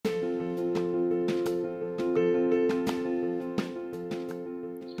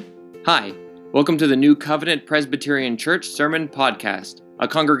Hi, welcome to the New Covenant Presbyterian Church Sermon Podcast, a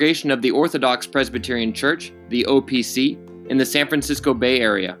congregation of the Orthodox Presbyterian Church, the OPC, in the San Francisco Bay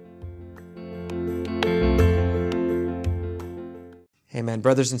Area. Amen.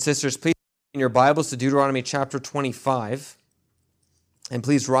 Brothers and sisters, please open your Bibles to Deuteronomy chapter 25, and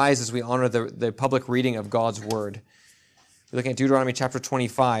please rise as we honor the public reading of God's Word. We're looking at Deuteronomy chapter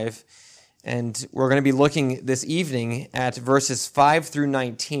 25, and we're going to be looking this evening at verses 5 through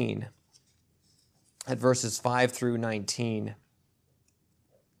 19. At verses 5 through 19.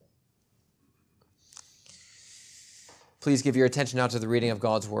 Please give your attention now to the reading of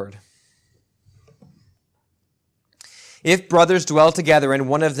God's Word. If brothers dwell together and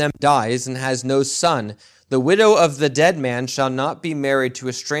one of them dies and has no son, the widow of the dead man shall not be married to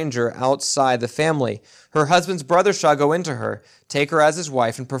a stranger outside the family. Her husband's brother shall go into her, take her as his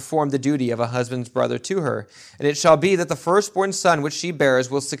wife, and perform the duty of a husband's brother to her. And it shall be that the firstborn son which she bears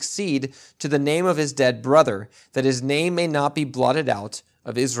will succeed to the name of his dead brother, that his name may not be blotted out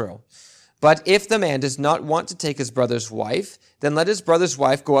of Israel. But if the man does not want to take his brother's wife, then let his brother's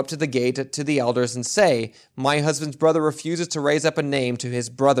wife go up to the gate to the elders and say, My husband's brother refuses to raise up a name to his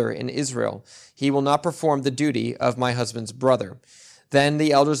brother in Israel. He will not perform the duty of my husband's brother. Then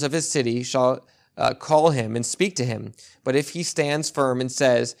the elders of his city shall call him and speak to him. But if he stands firm and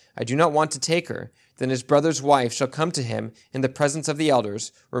says, I do not want to take her, then his brother's wife shall come to him in the presence of the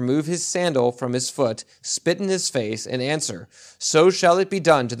elders, remove his sandal from his foot, spit in his face, and answer, So shall it be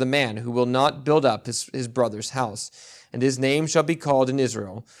done to the man who will not build up his brother's house. And his name shall be called in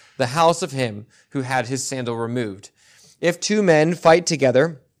Israel, the house of him who had his sandal removed. If two men fight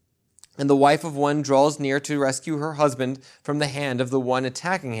together, and the wife of one draws near to rescue her husband from the hand of the one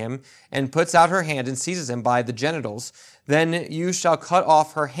attacking him, and puts out her hand and seizes him by the genitals, then you shall cut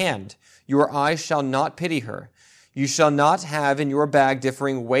off her hand. Your eye shall not pity her. You shall not have in your bag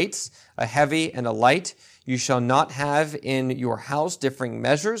differing weights, a heavy and a light. You shall not have in your house differing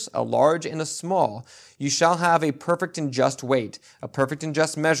measures, a large and a small. You shall have a perfect and just weight, a perfect and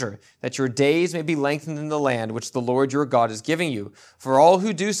just measure, that your days may be lengthened in the land which the Lord your God is giving you. For all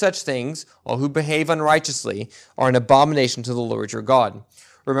who do such things, all who behave unrighteously, are an abomination to the Lord your God.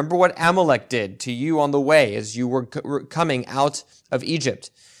 Remember what Amalek did to you on the way as you were coming out of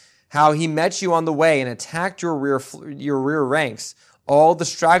Egypt, how he met you on the way and attacked your rear ranks, all the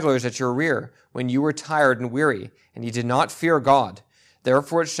stragglers at your rear, when you were tired and weary, and you did not fear God.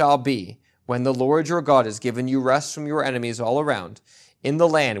 Therefore it shall be, when the Lord your God has given you rest from your enemies all around, in the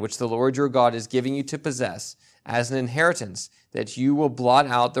land which the Lord your God is giving you to possess, as an inheritance, that you will blot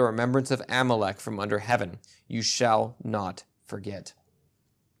out the remembrance of Amalek from under heaven. You shall not forget.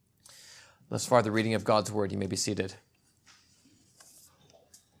 Thus far, the reading of God's word. You may be seated.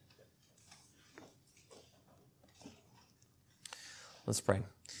 Let's pray.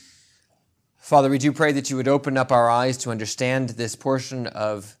 Father, we do pray that you would open up our eyes to understand this portion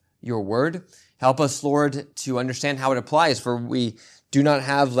of your word. Help us, Lord, to understand how it applies, for we do not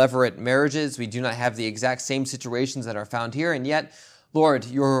have levirate marriages. We do not have the exact same situations that are found here. And yet, Lord,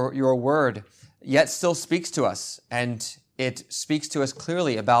 your word yet still speaks to us, and it speaks to us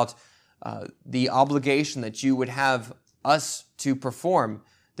clearly about the obligation that you would have us to perform,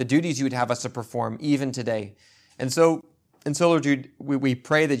 the duties you would have us to perform even today. And so, Lord, we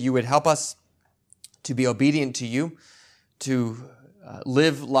pray that you would help us to be obedient to you, to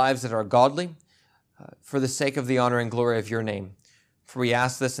live lives that are godly, for the sake of the honor and glory of your name. For we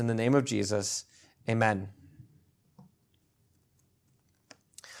ask this in the name of Jesus. Amen.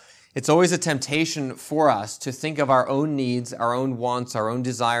 It's always a temptation for us to think of our own needs, our own wants, our own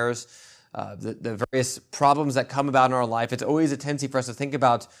desires, the various problems that come about in our life. It's always a tendency for us to think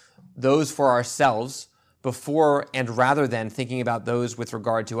about those for ourselves before and rather than thinking about those with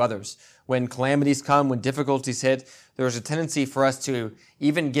regard to others. When calamities come, when difficulties hit, there's a tendency for us to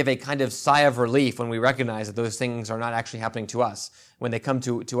even give a kind of sigh of relief when we recognize that those things are not actually happening to us. When they come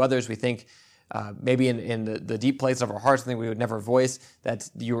to others, we think maybe in the deep place of our hearts, something we would never voice, that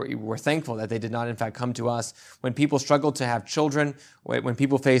you were thankful that they did not in fact come to us. When people struggle to have children, when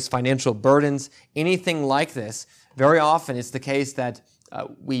people face financial burdens, anything like this, very often it's the case that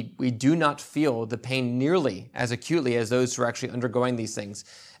we do not feel the pain nearly as acutely as those who are actually undergoing these things.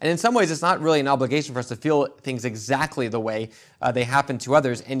 And in some ways, it's not really an obligation for us to feel things exactly the way they happen to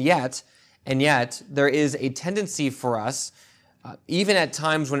others. And yet, there is a tendency for us, even at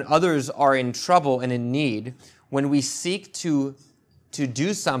times when others are in trouble and in need, when we seek to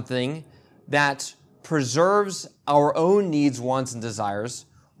do something that preserves our own needs, wants, and desires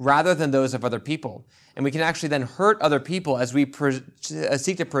rather than those of other people. And we can actually then hurt other people as we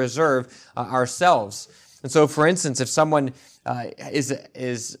seek to preserve ourselves. And so, for instance, if someone is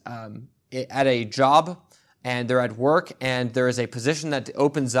at a job and they're at work and there is a position that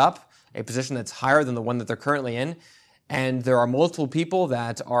opens up, a position that's higher than the one that they're currently in, and there are multiple people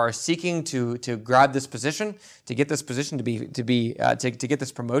that are seeking to grab this position, to get this position, to get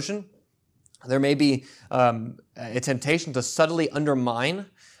this promotion, there may be a temptation to subtly undermine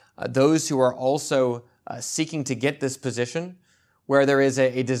those who are also seeking to get this position, where there is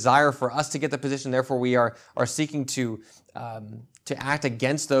a desire for us to get the position. Therefore, we are seeking to act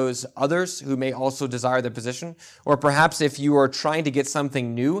against those others who may also desire the position. Or perhaps if you are trying to get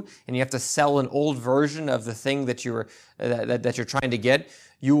something new and you have to sell an old version of the thing that you're trying to get,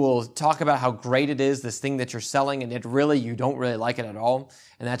 you will talk about how great it is, this thing that you're selling, and you don't really like it at all.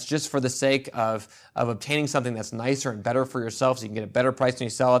 And that's just for the sake of obtaining something that's nicer and better for yourself, so you can get a better price when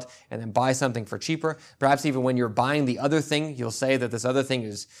you sell it and then buy something for cheaper. Perhaps even when you're buying the other thing, you'll say that this other thing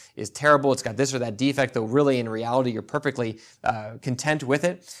is terrible, it's got this or that defect, though really in reality you're perfectly content with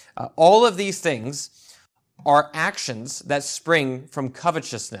it. All of these things are actions that spring from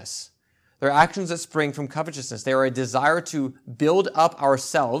covetousness. They're actions that spring from covetousness. They are a desire to build up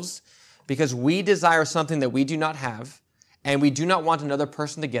ourselves because we desire something that we do not have, and we do not want another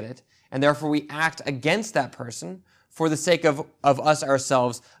person to get it, and therefore we act against that person for the sake of us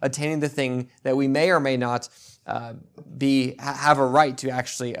ourselves attaining the thing that we may or may not have a right to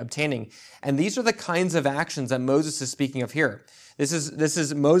actually obtaining. And these are the kinds of actions that Moses is speaking of here. This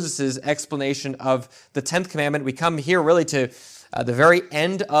is Moses' explanation of the 10th commandment. We come here really to the very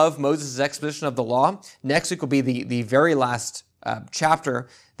end of Moses' exposition of the law. Next week will be the very last chapter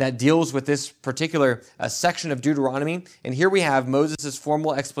that deals with this particular section of Deuteronomy. And here we have Moses'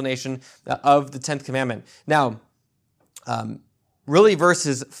 formal explanation of the 10th commandment. Now, really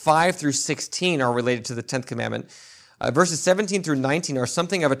verses 5 through 16 are related to the 10th commandment. Verses 17 through 19 are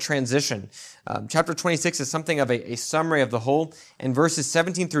something of a transition. Chapter 26 is something of a summary of the whole, and verses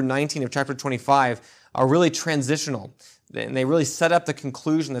 17 through 19 of chapter 25 are really transitional. And they really set up the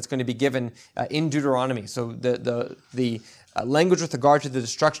conclusion that's going to be given in Deuteronomy. So the language with regard to the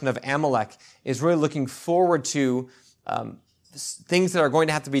destruction of Amalek is really looking forward to things that are going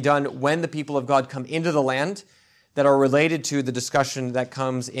to have to be done when the people of God come into the land that are related to the discussion that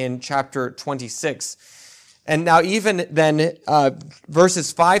comes in chapter 26. And now even then,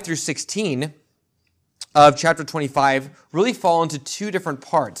 verses 5 through 16 of chapter 25 really fall into two different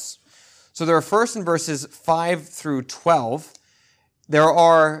parts. So there are first in verses 5 through 12, there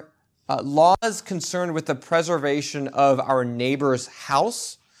are laws concerned with the preservation of our neighbor's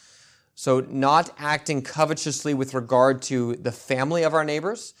house. So not acting covetously with regard to the family of our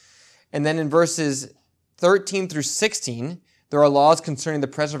neighbors. And then in verses 13 through 16, there are laws concerning the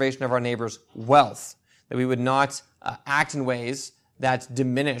preservation of our neighbor's wealth, that we would not act in ways that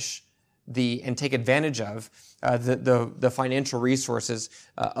diminish and take advantage of the financial resources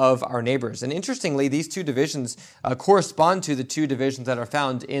of our neighbors. And interestingly, these two divisions correspond to the two divisions that are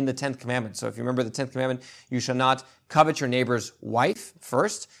found in the 10th commandment. So if you remember the 10th commandment, you shall not covet your neighbor's wife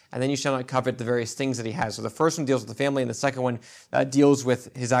first, and then you shall not covet the various things that he has. So the first one deals with the family, and the second one deals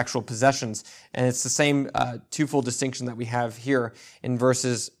with his actual possessions. And it's the same twofold distinction that we have here in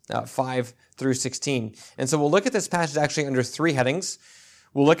verses 5 through 16. And so we'll look at this passage actually under three headings.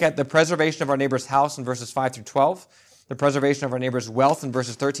 We'll look at the preservation of our neighbor's house in verses 5 through 12, the preservation of our neighbor's wealth in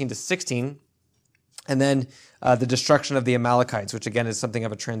verses 13 to 16, and then the destruction of the Amalekites, which again is something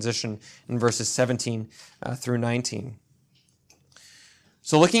of a transition in verses 17 through 19.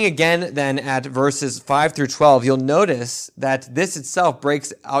 So looking again then at verses 5 through 12, you'll notice that this itself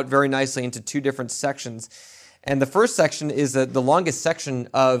breaks out very nicely into two different sections. And the first section is the longest section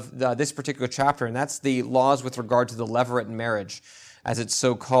of this particular chapter, and that's the laws with regard to the levirate marriage, as it's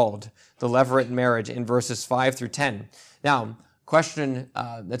so called, the levirate marriage in verses 5 through 10. Now, question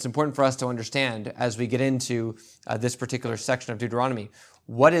that's important for us to understand as we get into this particular section of Deuteronomy.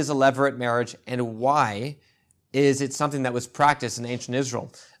 What is a levirate marriage, and why is it something that was practiced in ancient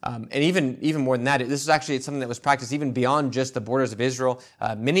Israel? And even more than that, this is actually something that was practiced even beyond just the borders of Israel.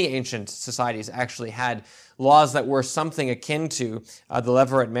 Many ancient societies actually had laws that were something akin to the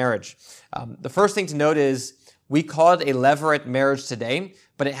levirate marriage. The first thing to note is we call it a levirate marriage today,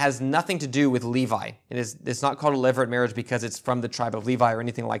 but it has nothing to do with Levi. It's not called a levirate marriage because it's from the tribe of Levi or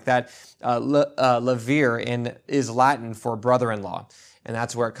anything like that. Levir is Latin for brother-in-law, and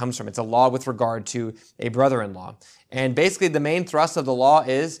that's where it comes from. It's a law with regard to a brother-in-law. And basically the main thrust of the law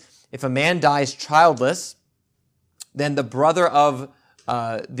is if a man dies childless, then the brother of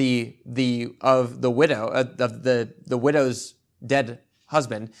the widow's dead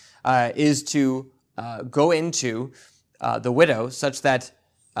husband is to go into the widow such that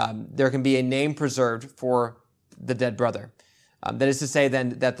there can be a name preserved for the dead brother. That is to say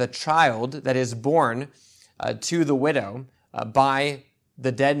then that the child that is born to the widow by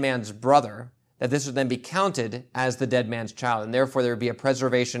the dead man's brother, that this would then be counted as the dead man's child, and therefore there would be a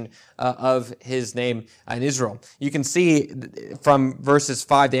preservation of his name in Israel. You can see from verses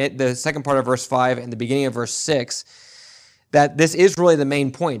 5, the second part of verse 5 and the beginning of verse 6, that this is really the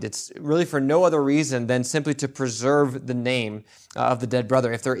main point. It's really for no other reason than simply to preserve the name of the dead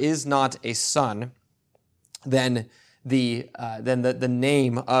brother. If there is not a son, then the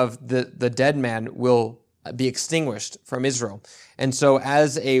name of the dead man will be extinguished from Israel. And so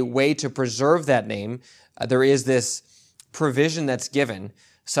as a way to preserve that name, there is this provision that's given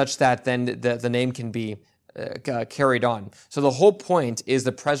such that then the name can be carried on. So the whole point is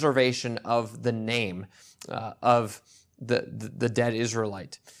the preservation of the name of the dead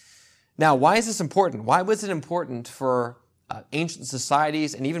Israelite. Now, why is this important? Why was it important for ancient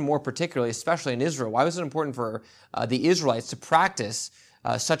societies, and even more particularly, especially in Israel? Why was it important for the Israelites to practice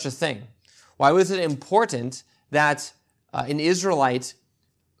such a thing? Why was it important that an Israelite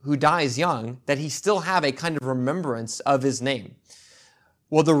who dies young, that he still have a kind of remembrance of his name?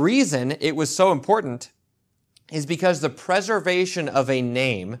 Well, the reason it was so important is because the preservation of a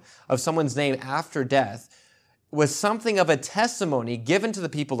name, of someone's name after death, was something of a testimony given to the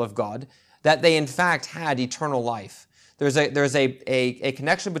people of God that they in fact had eternal life. There's a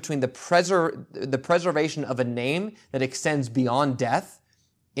connection between the preservation of a name that extends beyond death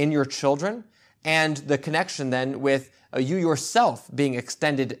in your children, and the connection then with you yourself being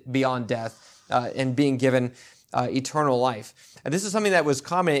extended beyond death and being given eternal life. And this is something that was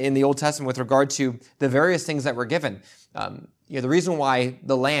common in the Old Testament with regard to the various things that were given. The reason why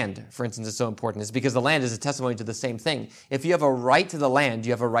the land, for instance, is so important is because the land is a testimony to the same thing. If you have a right to the land,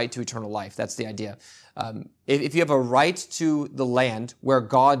 you have a right to eternal life. That's the idea. If you have a right to the land where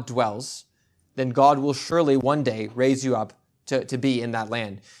God dwells, then God will surely one day raise you up to be in that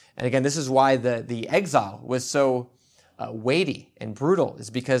land. And again, this is why the exile was so weighty and brutal, is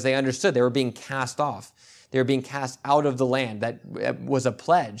because they understood they were being cast off. They were being cast out of the land that was a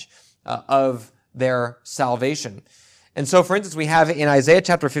pledge of their salvation. And so, for instance, we have in Isaiah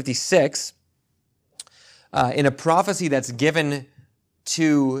chapter 56, in a prophecy that's given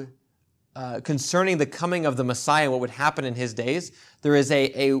to concerning the coming of the Messiah and what would happen in his days, there is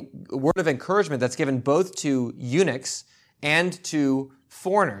a word of encouragement that's given both to eunuchs and to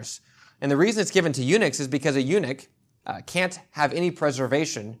foreigners. And the reason it's given to eunuchs is because a eunuch can't have any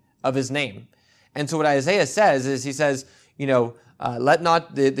preservation of his name. And so what Isaiah says is, he says, let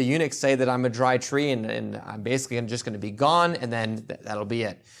not the eunuch say that I'm a dry tree and I'm basically just going to be gone, and then that'll be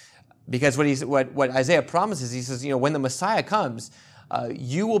it. Because what Isaiah promises, he says, when the Messiah comes,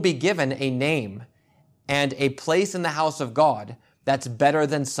 you will be given a name and a place in the house of God that's better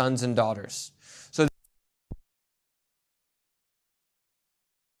than sons and daughters. So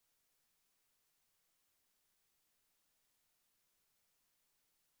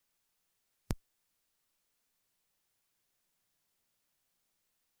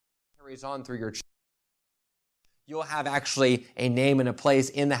carries on through your children. You'll have actually a name and a place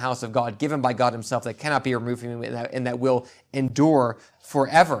in the house of God given by God himself that cannot be removed from you and that will endure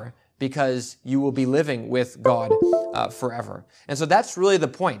forever, because you will be living with God forever. And so that's really the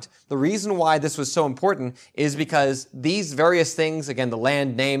point. The reason why this was so important is because these various things, again, the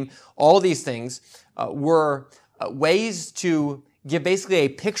land, name, all these things were ways to give basically a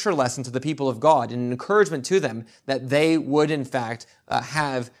picture lesson to the people of God and an encouragement to them that they would in fact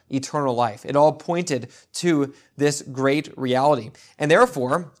have eternal life. It all pointed to this great reality. And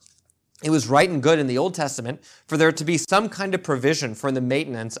therefore, it was right and good in the Old Testament for there to be some kind of provision for the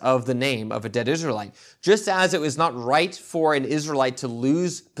maintenance of the name of a dead Israelite. Just as it was not right for an Israelite to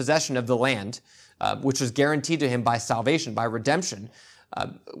lose possession of the land, which was guaranteed to him by salvation, by redemption,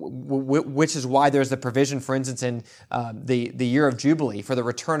 which is why there's the provision, for instance, in the year of Jubilee for the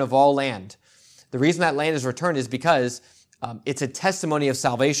return of all land. The reason that land is returned is because it's a testimony of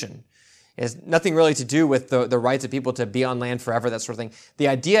salvation. It has nothing really to do with the rights of people to be on land forever, that sort of thing. The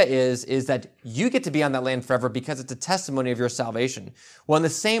idea is that you get to be on that land forever because it's a testimony of your salvation. Well, in the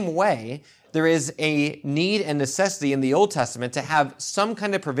same way, there is a need and necessity in the Old Testament to have some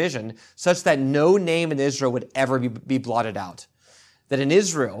kind of provision such that no name in Israel would ever be blotted out. That in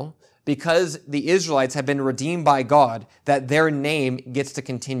Israel, because the Israelites have been redeemed by God, that their name gets to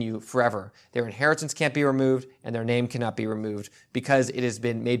continue forever. Their inheritance can't be removed, and their name cannot be removed, because it has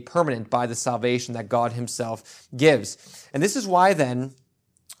been made permanent by the salvation that God himself gives. And this is why then,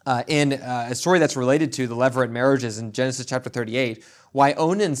 in a story that's related to the Levirate marriages in Genesis chapter 38, why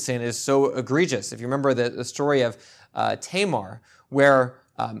Onan's sin is so egregious. If you remember the story of Tamar, where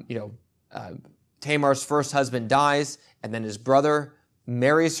Tamar's first husband dies, and then his brother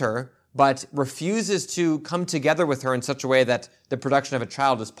marries her, but refuses to come together with her in such a way that the production of a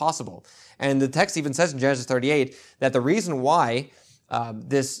child is possible. And the text even says in Genesis 38 that the reason why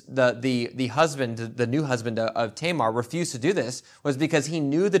the husband, the new husband of Tamar, refused to do this was because he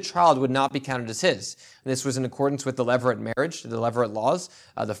knew the child would not be counted as his. And this was in accordance with the Levirate marriage, the Levirate laws.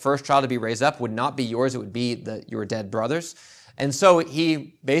 The first child to be raised up would not be yours; it would be your dead brother's. And so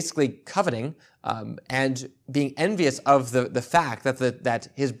he basically coveting and being envious of the fact that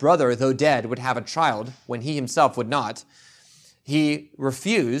his brother, though dead, would have a child when he himself would not. He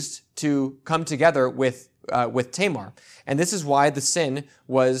refused to come together with Tamar, and this is why the sin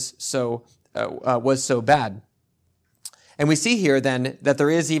was so bad. And we see here then that there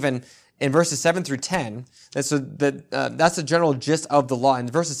is even in verses 7 through 10. That's the general gist of the law. In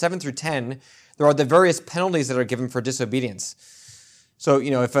verses 7 through 10, there are the various penalties that are given for disobedience. So,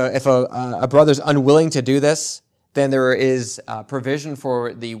 if a brother's unwilling to do this, then there is provision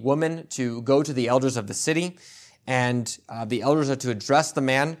for the woman to go to the elders of the city, and the elders are to address the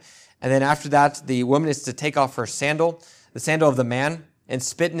man. And then after that, the woman is to take off her sandal, the sandal of the man, and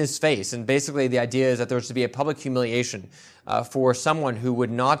spit in his face. And basically the idea is that there's to be a public humiliation for someone who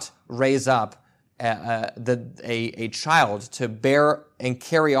would not raise up a child to bear and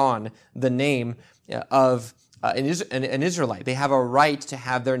carry on the name of an Israelite. They have a right to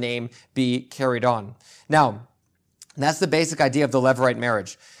have their name be carried on. Now, that's the basic idea of the Levirate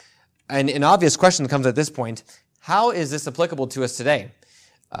marriage. And an obvious question comes at this point: how is this applicable to us today?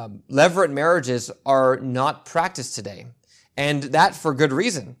 Levirate marriages are not practiced today, and that for good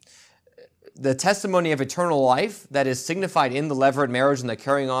reason. The testimony of eternal life that is signified in the Levirate marriage and the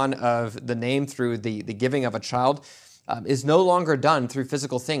carrying on of the name through the giving of a child is no longer done through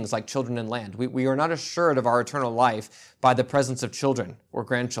physical things like children and land. We are not assured of our eternal life by the presence of children or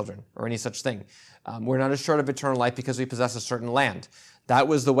grandchildren or any such thing. We're not assured of eternal life because we possess a certain land. That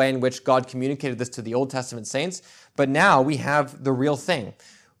was the way in which God communicated this to the Old Testament saints, but now we have the real thing.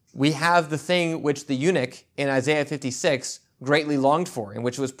 We have the thing which the eunuch in Isaiah 56 greatly longed for, in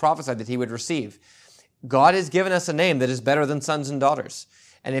which it was prophesied that he would receive. God has given us a name that is better than sons and daughters.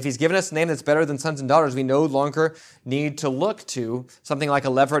 And if he's given us a name that's better than sons and daughters, we no longer need to look to something like a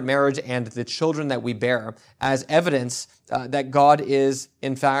Levirate marriage and the children that we bear as evidence that God is,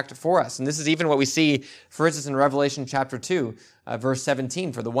 in fact, for us. And this is even what we see, for instance, in Revelation chapter 2, verse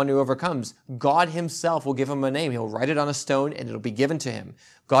 17, for the one who overcomes, God himself will give him a name. He'll write it on a stone and it'll be given to him.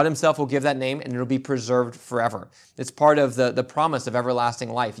 God himself will give that name and it'll be preserved forever. It's part of the promise of everlasting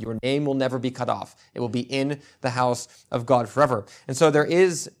life. Your name will never be cut off. It will be in the house of God forever. And so there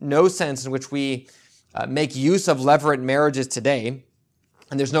is no sense in which we make use of Levirate marriages today,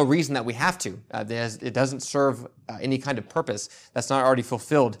 and there's no reason that we have to. It doesn't serve any kind of purpose that's not already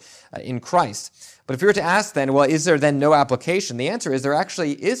fulfilled in Christ. But if you were to ask then, well, is there then no application? The answer is there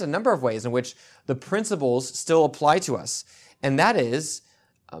actually is a number of ways in which the principles still apply to us. And that is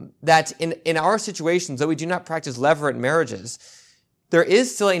that in our situations, though we do not practice Levirate marriages, there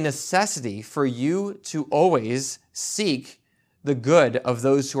is still a necessity for you to always seek the good of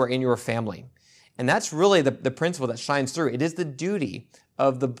those who are in your family. And that's really the principle that shines through. It is the duty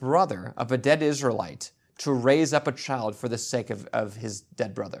of the brother of a dead Israelite to raise up a child for the sake of his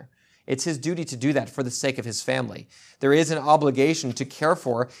dead brother. It's his duty to do that for the sake of his family. There is an obligation to care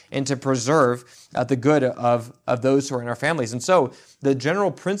for and to preserve the good of those who are in our families. And so the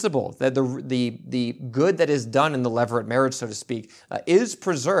general principle that the good that is done in the Levirate marriage, so to speak, is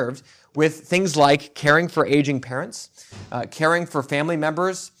preserved with things like caring for aging parents, caring for family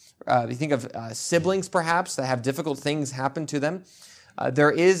members. You think of siblings, perhaps, that have difficult things happen to them.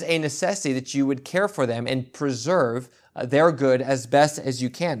 There is a necessity that you would care for them and preserve their good as best as you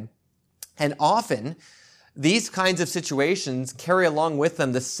can. And often, these kinds of situations carry along with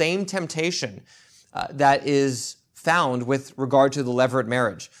them the same temptation that is found with regard to the Levirate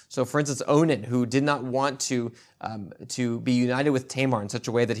marriage. So, for instance, Onan, who did not want to be united with Tamar in such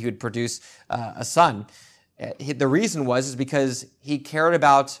a way that he would produce a son, the reason is because he cared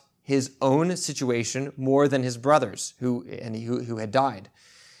about his own situation more than his brothers who had died.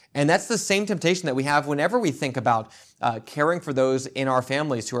 And that's the same temptation that we have whenever we think about caring for those in our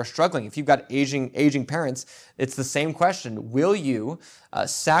families who are struggling. If you've got aging parents, it's the same question. Will you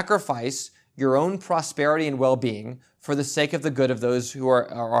sacrifice your own prosperity and well-being for the sake of the good of those who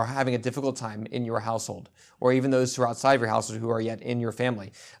are having a difficult time in your household, or even those who are outside of your household who are yet in your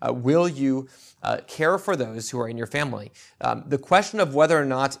family? Will you care for those who are in your family? The question of whether or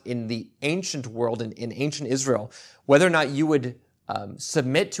not in the ancient world, in ancient Israel, whether or not you would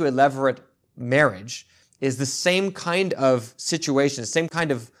submit to a Levirate marriage is the same kind of situation, the same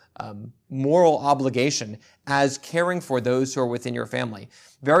kind of moral obligation as caring for those who are within your family.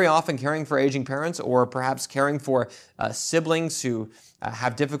 Very often caring for aging parents, or perhaps caring for siblings who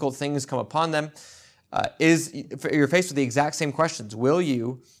have difficult things come upon them, you're faced with the exact same questions. Will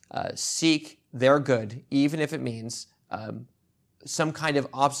you seek their good, even if it means some kind of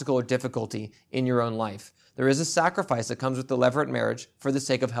obstacle or difficulty in your own life? There is a sacrifice that comes with the levirate marriage for the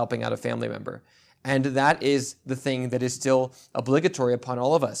sake of helping out a family member. And that is the thing that is still obligatory upon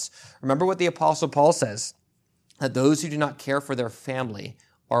all of us. Remember what the Apostle Paul says, that those who do not care for their family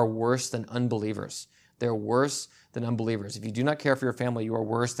are worse than unbelievers. They're worse than unbelievers. If you do not care for your family, you are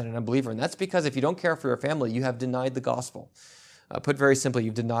worse than an unbeliever. And that's because if you don't care for your family, you have denied the gospel. Put very simply,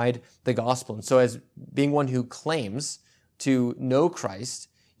 you've denied the gospel. And so as being one who claims to know Christ,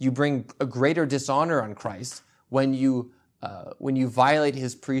 you bring a greater dishonor on Christ when you violate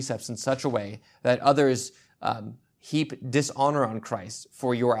his precepts in such a way that others heap dishonor on Christ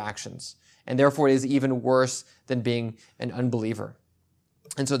for your actions. And therefore it is even worse than being an unbeliever.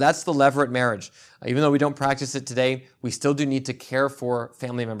 And so that's the levirate marriage. Even though we don't practice it today, we still do need to care for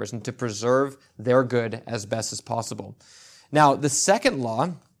family members and to preserve their good as best as possible. Now, the second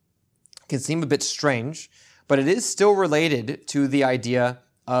law can seem a bit strange, but it is still related to the idea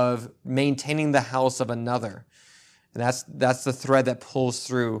of maintaining the house of another. And that's the thread that pulls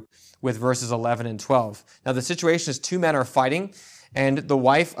through with verses 11 and 12. Now, the situation is two men are fighting, and the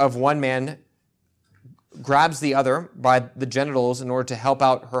wife of one man grabs the other by the genitals in order to help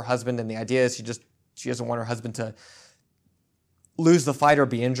out her husband. And the idea is she doesn't want her husband to lose the fight or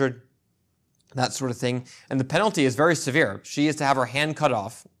be injured, that sort of thing. And the penalty is very severe. She is to have her hand cut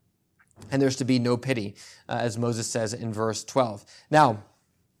off, and there's to be no pity, as Moses says in verse 12. Now,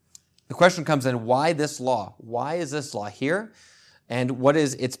 the question comes in, why this law? Why is this law here? And what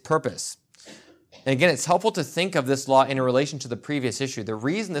is its purpose? And again, it's helpful to think of this law in relation to the previous issue. The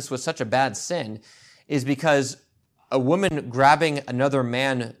reason this was such a bad sin is because a woman grabbing another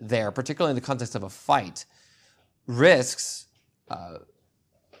man there, particularly in the context of a fight, risks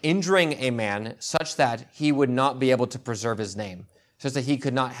injuring a man such that he would not be able to preserve his name, such that he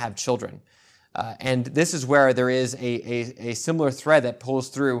could not have children. And this is where there is a similar thread that pulls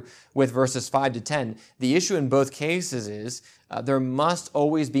through with verses 5 to 10. The issue in both cases is there must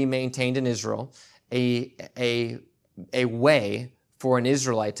always be maintained in Israel a way for an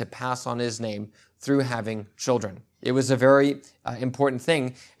Israelite to pass on his name through having children. It was a very important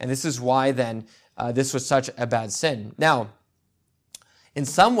thing, and this is why then this was such a bad sin. Now, in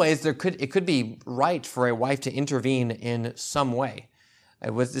some ways, it could be right for a wife to intervene in some way.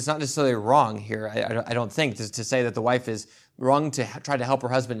 It's not necessarily wrong here, I don't think, to say that the wife is wrong to try to help her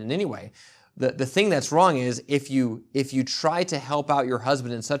husband in any way. The thing that's wrong is if you try to help out your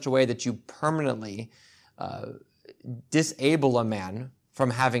husband in such a way that you permanently disable a man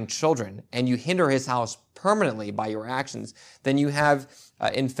from having children and you hinder his house permanently by your actions, then you have,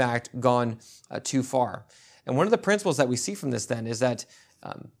 in fact, gone too far. And one of the principles that we see from this then is that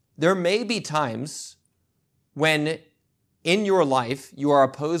there may be times when in your life you are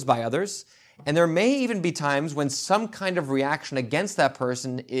opposed by others, and there may even be times when some kind of reaction against that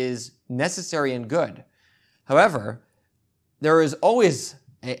person is necessary and good. However, there is always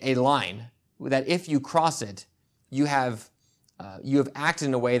a line that if you cross it, you have acted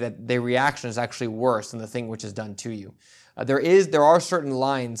in a way that the reaction is actually worse than the thing which is done to you. There are certain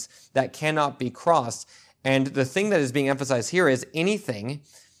lines that cannot be crossed, and the thing that is being emphasized here is anything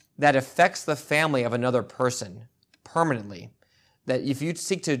that affects the family of another person permanently. That if you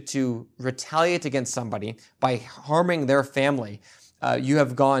seek to retaliate against somebody by harming their family, you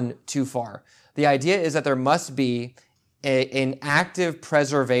have gone too far. The idea is that there must be an active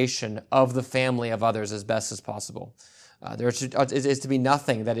preservation of the family of others as best as possible. There is to be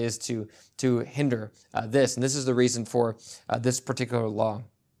nothing that is to hinder this, and this is the reason for this particular law.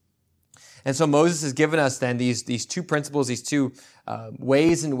 And so Moses has given us then these two principles, these two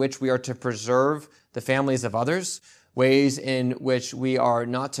ways in which we are to preserve the families of others, ways in which we are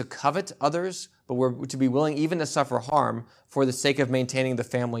not to covet others, but we're to be willing even to suffer harm for the sake of maintaining the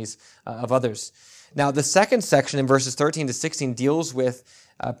families of others. Now, the second section in verses 13 to 16 deals with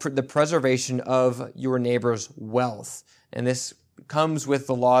the preservation of your neighbor's wealth. And this comes with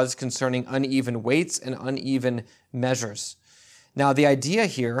the laws concerning uneven weights and uneven measures. Now, the idea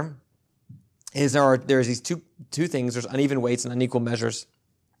here is there's these two things. There's uneven weights and unequal measures.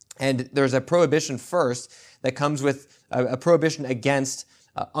 And there's a prohibition first that comes with a prohibition against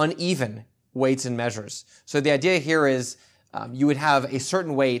uneven weights and measures. So the idea here is you would have a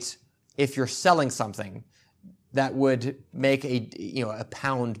certain weight if you're selling something, that would make a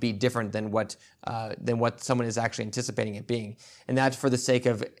pound be different than what someone is actually anticipating it being, and that's for the sake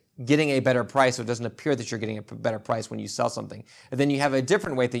of getting a better price, so it doesn't appear that you're getting a better price when you sell something. And then you have a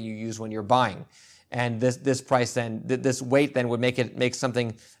different weight that you use when you're buying, and this price then, this weight then would make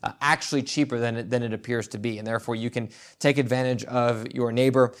something actually cheaper than it appears to be, and therefore you can take advantage of your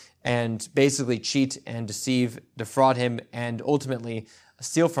neighbor and basically cheat and deceive, defraud him, and ultimately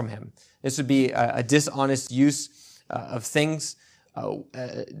steal from him. This would be a dishonest use of things.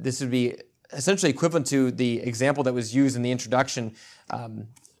 This would be essentially equivalent to the example that was used in the introduction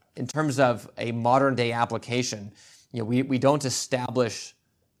in terms of a modern day application. We don't establish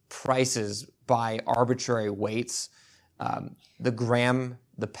prices by arbitrary weights. The gram,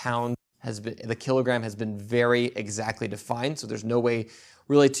 the pound, the kilogram has been very exactly defined, so there's no way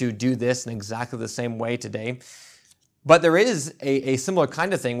really to do this in exactly the same way today. But there is a similar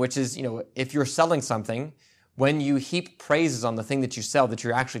kind of thing, which is, if you're selling something, when you heap praises on the thing that you sell that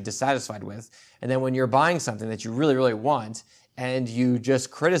you're actually dissatisfied with, and then when you're buying something that you really, really want, and you just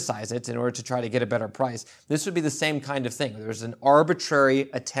criticize it in order to try to get a better price, this would be the same kind of thing. There's an arbitrary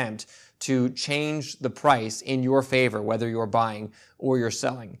attempt to change the price in your favor, whether you're buying or you're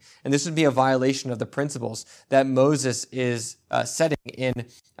selling. And this would be a violation of the principles that Moses is setting in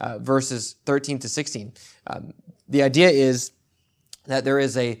verses 13 to 16. The idea is that there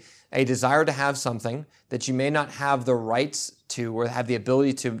is a desire to have something that you may not have the rights to or have the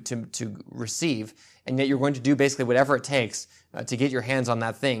ability to receive, and yet you're going to do basically whatever it takes to get your hands on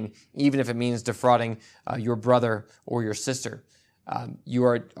that thing, even if it means defrauding your brother or your sister. You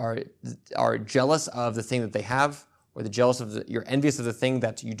are jealous of the thing that they have, or you're envious of the thing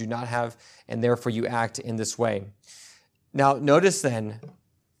that you do not have, and therefore you act in this way. Now, notice then,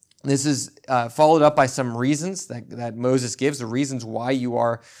 this is followed up by some reasons that Moses gives, the reasons why you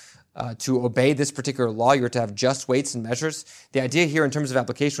are to obey this particular law. You're to have just weights and measures. The idea here in terms of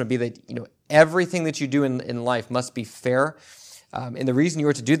application would be that everything that you do in life must be fair. And the reason you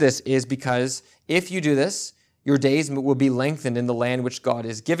are to do this is because if you do this, your days will be lengthened in the land which God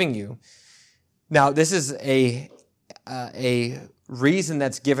is giving you. Now, this is a reason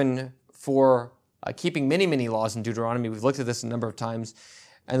that's given for keeping many, many laws in Deuteronomy. We've looked at this a number of times.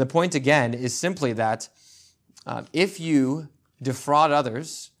 And the point, again, is simply that if you defraud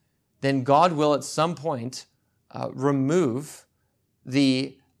others, then God will at some point remove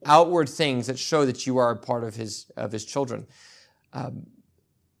the outward things that show that you are a part of his children.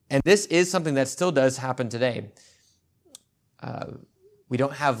 And this is something that still does happen today. We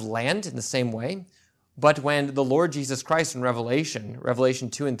don't have land in the same way, but when the Lord Jesus Christ in Revelation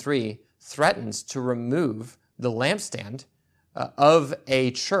 2 and 3, threatens to remove the lampstand of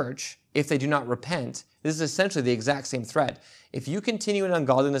a church if they do not repent, this is essentially the exact same threat. If you continue in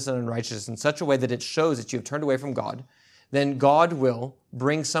ungodliness and unrighteousness in such a way that it shows that you have turned away from God, then God will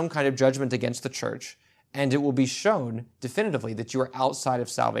bring some kind of judgment against the church, and it will be shown definitively that you are outside of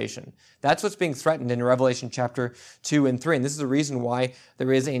salvation. That's what's being threatened in Revelation chapter 2 and 3, and this is the reason why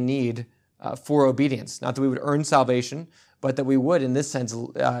there is a need for obedience. Not that we would earn salvation, but that we would, in this sense,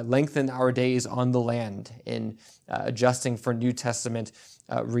 lengthen our days on the land in adjusting for New Testament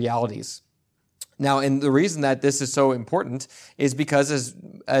realities. Now, and the reason that this is so important is because,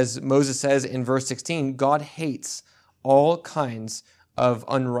 as Moses says in verse 16, God hates all kinds of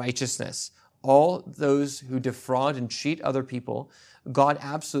unrighteousness. All those who defraud and cheat other people, God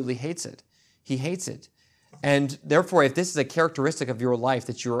absolutely hates it. He hates it. And therefore, if this is a characteristic of your life,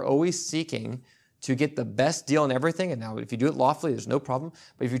 that you are always seeking to get the best deal in everything, and now if you do it lawfully, there's no problem,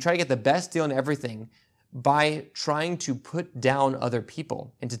 but if you try to get the best deal in everything by trying to put down other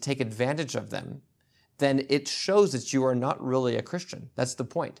people and to take advantage of them, then it shows that you are not really a Christian. That's the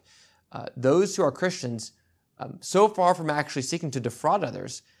point. Those who are Christians, so far from actually seeking to defraud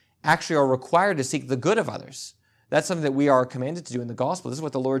others, actually are required to seek the good of others. That's something that we are commanded to do in the gospel. This is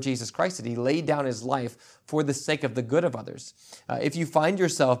what the Lord Jesus Christ did. He laid down his life for the sake of the good of others. If you find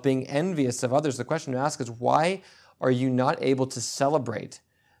yourself being envious of others, the question to ask is, why are you not able to celebrate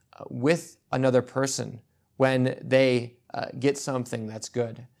with another person when they get something that's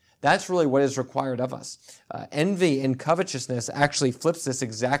good? That's really what is required of us. Envy and covetousness actually flips this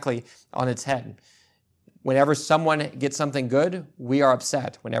exactly on its head. Whenever someone gets something good, we are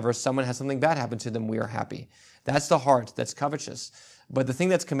upset. Whenever someone has something bad happen to them, we are happy. That's the heart that's covetous. But the thing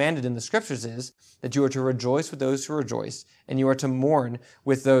that's commanded in the scriptures is that you are to rejoice with those who rejoice, and you are to mourn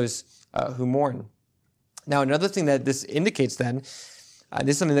with those who mourn. Now, another thing that this indicates then, this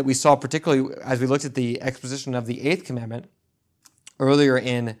is something that we saw particularly as we looked at the exposition of the eighth commandment earlier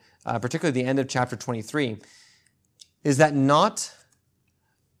in particularly the end of chapter 23, is that not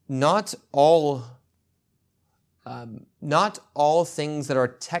all not all things that are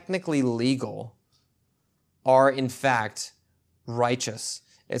technically legal are in fact righteous.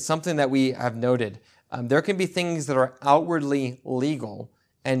 It's something that we have noted. There can be things that are outwardly legal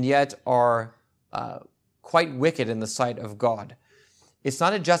and yet are quite wicked in the sight of God. It's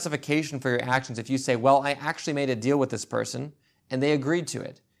not a justification for your actions if you say, well, I actually made a deal with this person and they agreed to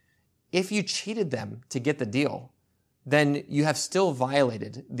it. If you cheated them to get the deal, then you have still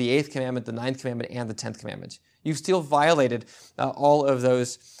violated the 8th commandment, the 9th commandment, and the 10th commandment. You've still violated all of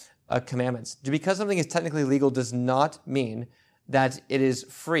those commandments. Because something is technically legal does not mean that it is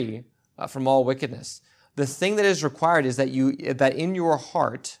free from all wickedness. The thing that is required is that in your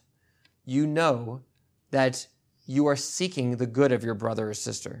heart, you know that you are seeking the good of your brother or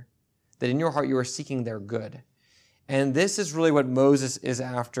sister. That in your heart you are seeking their good. And this is really what Moses is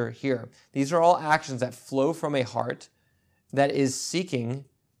after here. These are all actions that flow from a heart that is seeking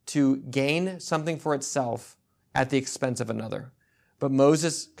to gain something for itself at the expense of another. But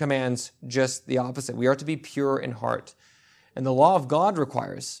Moses commands just the opposite. We are to be pure in heart. And the law of God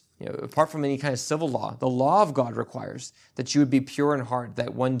requires, apart from any kind of civil law, the law of God requires that you would be pure in heart,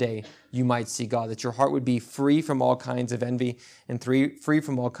 that one day you might see God, that your heart would be free from all kinds of envy and free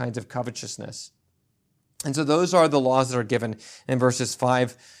from all kinds of covetousness. And so those are the laws that are given in verses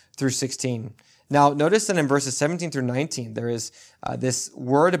 5 through 16. Now, notice that in verses 17 through 19, there is this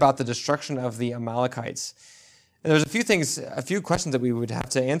word about the destruction of the Amalekites. And there's a few questions that we would have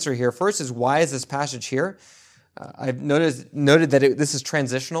to answer here. First is, why is this passage here? I've noted that this is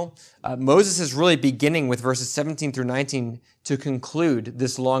transitional. Moses is really beginning with verses 17 through 19 to conclude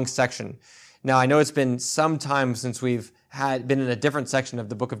this long section. Now, I know it's been some time since we've been in a different section of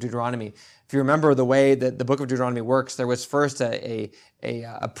the book of Deuteronomy. If you remember the way that the book of Deuteronomy works, there was first a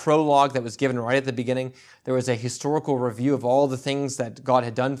prologue that was given right at the beginning. There was a historical review of all the things that God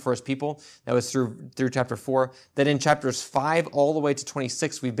had done for his people. That was through chapter 4. Then in chapters 5 all the way to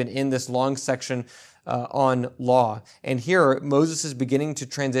 26, we've been in this long section on law. And here, Moses is beginning to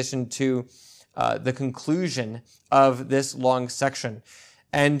transition to the conclusion of this long section.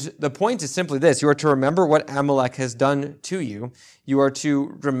 And the point is simply this: you are to remember what Amalek has done to you. You are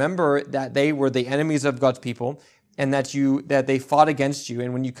to remember that they were the enemies of God's people, and that they fought against you.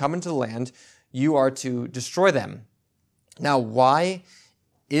 And when you come into the land, you are to destroy them. Now, why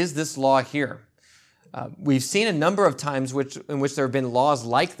is this law here? We've seen a number of times in which there have been laws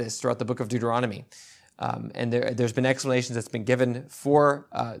like this throughout the book of Deuteronomy. And there's been explanations that's been given for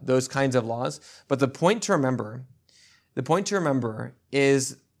those kinds of laws. But the point to remember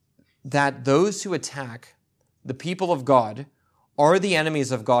is that those who attack the people of God are the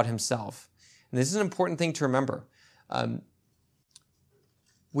enemies of God himself. And this is an important thing to remember.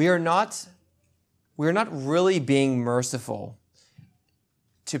 We are not really being merciful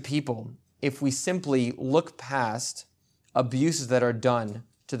to people if we simply look past abuses that are done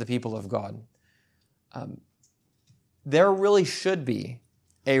to the people of God. There really should be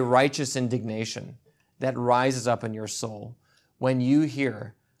a righteous indignation that rises up in your soul when you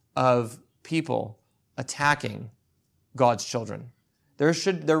hear of people attacking God's children.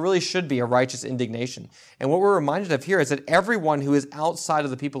 There really should be a righteous indignation. And what we're reminded of here is that everyone who is outside of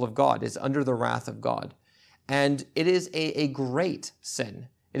the people of God is under the wrath of God. And it is a great sin.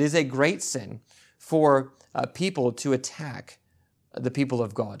 It is a great sin for people to attack the people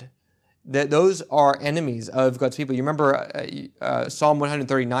of God. Those are enemies of God's people. You remember Psalm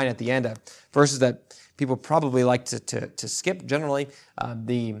 139 at the end, verses that people probably like to skip generally.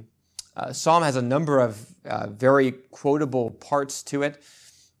 The Psalm has a number of very quotable parts to it.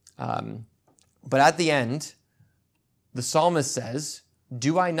 But at the end, the psalmist says,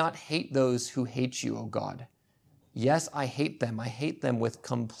 "Do I not hate those who hate you, O God? Yes, I hate them. I hate them with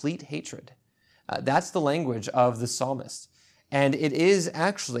complete hatred." That's the language of the psalmist. And it is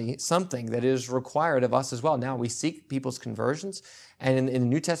actually something that is required of us as well. Now, we seek people's conversions, and in the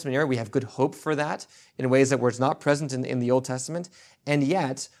New Testament era, we have good hope for that in ways that was not present in the Old Testament. And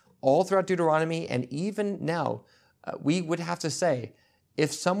yet, all throughout Deuteronomy, and even now, we would have to say,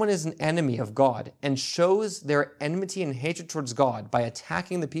 if someone is an enemy of God and shows their enmity and hatred towards God by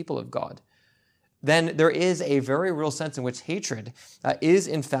attacking the people of God, then there is a very real sense in which hatred is,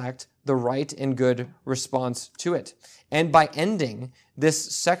 in fact, the right and good response to it. And by ending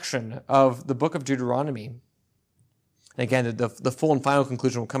this section of the book of Deuteronomy, and again, the full and final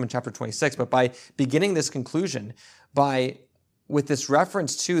conclusion will come in chapter 26, but by beginning this conclusion, with this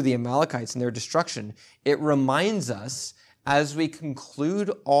reference to the Amalekites and their destruction, it reminds us, as we conclude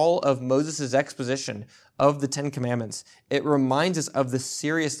all of Moses' exposition of the Ten Commandments, it reminds us of the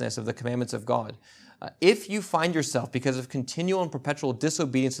seriousness of the commandments of God. If you find yourself, because of continual and perpetual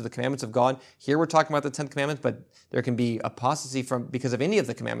disobedience to the commandments of God, here we're talking about the 10 commandments, but there can be apostasy because of any of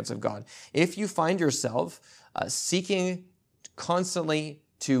the commandments of God. If you find yourself seeking constantly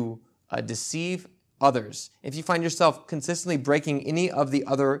to deceive others, if you find yourself consistently breaking any of the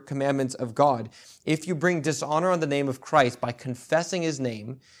other commandments of God, if you bring dishonor on the name of Christ by confessing his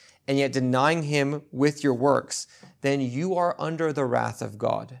name and yet denying him with your works, then you are under the wrath of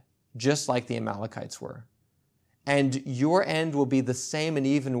God, just like the Amalekites were. And your end will be the same and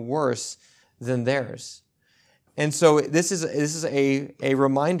even worse than theirs. And so this is a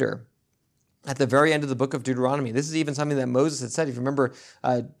reminder at the very end of the book of Deuteronomy. This is even something that Moses had said. If you remember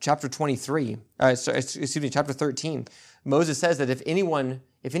chapter 13, Moses says that if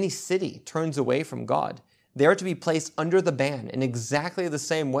any city turns away from God, they are to be placed under the ban in exactly the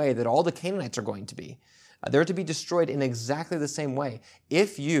same way that all the Canaanites are going to be. They're to be destroyed in exactly the same way.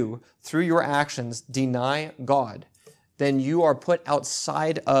 If you, through your actions, deny God, then you are put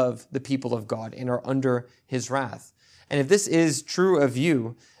outside of the people of God and are under his wrath. And if this is true of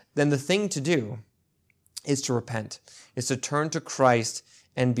you, then the thing to do is to repent, is to turn to Christ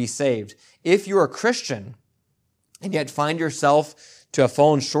and be saved. If you're a Christian and yet find yourself to have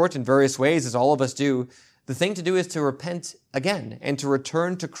fallen short in various ways, as all of us do, the thing to do is to repent again and to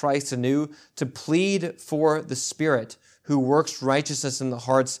return to Christ anew, to plead for the Spirit who works righteousness in the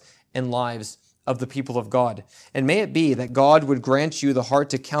hearts and lives of the people of God. And may it be that God would grant you the heart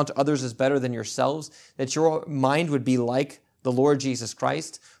to count others as better than yourselves, that your mind would be like the Lord Jesus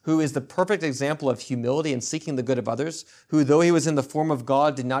Christ, who is the perfect example of humility and seeking the good of others, who, though he was in the form of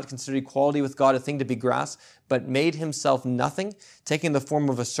God, did not consider equality with God a thing to be grasped, but made himself nothing, taking the form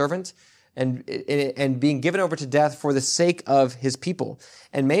of a servant, and being given over to death for the sake of his people.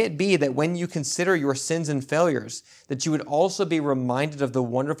 And may it be that when you consider your sins and failures, that you would also be reminded of the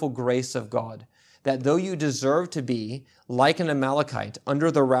wonderful grace of God, that though you deserve to be like an Amalekite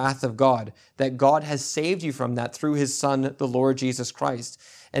under the wrath of God, that God has saved you from that through his Son, the Lord Jesus Christ.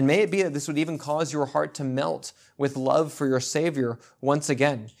 And may it be that this would even cause your heart to melt with love for your Savior once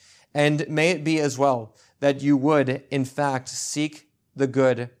again. And may it be as well that you would, in fact, seek the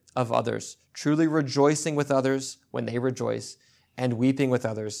good of others, truly rejoicing with others when they rejoice, and weeping with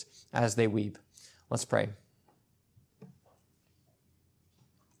others as they weep. Let's pray.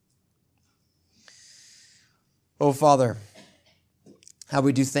 Oh, Father, how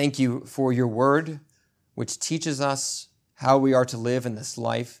we do thank you for your word, which teaches us how we are to live in this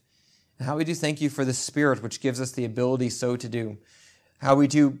life, and how we do thank you for the Spirit, which gives us the ability so to do. How we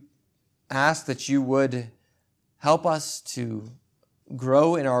do ask that you would help us to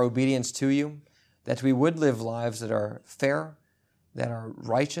grow in our obedience to you, that we would live lives that are fair, that are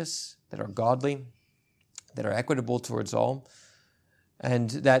righteous, that are godly, that are equitable towards all, and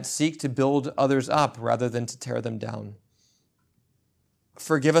that seek to build others up rather than to tear them down.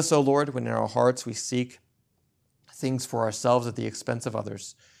 Forgive us, O Lord, when in our hearts we seek things for ourselves at the expense of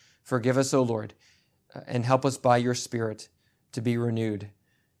others. Forgive us, O Lord, and help us by your Spirit to be renewed.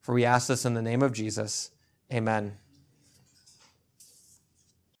 For we ask this in the name of Jesus. Amen.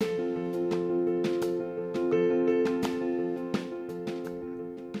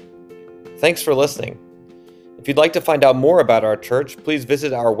 Thanks for listening. If you'd like to find out more about our church, please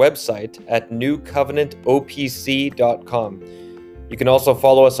visit our website at newcovenantopc.com. You can also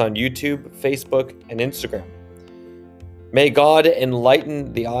follow us on YouTube, Facebook, and Instagram. May God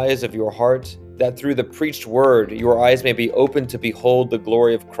enlighten the eyes of your heart, that through the preached word, your eyes may be opened to behold the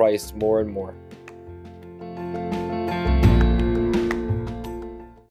glory of Christ more and more.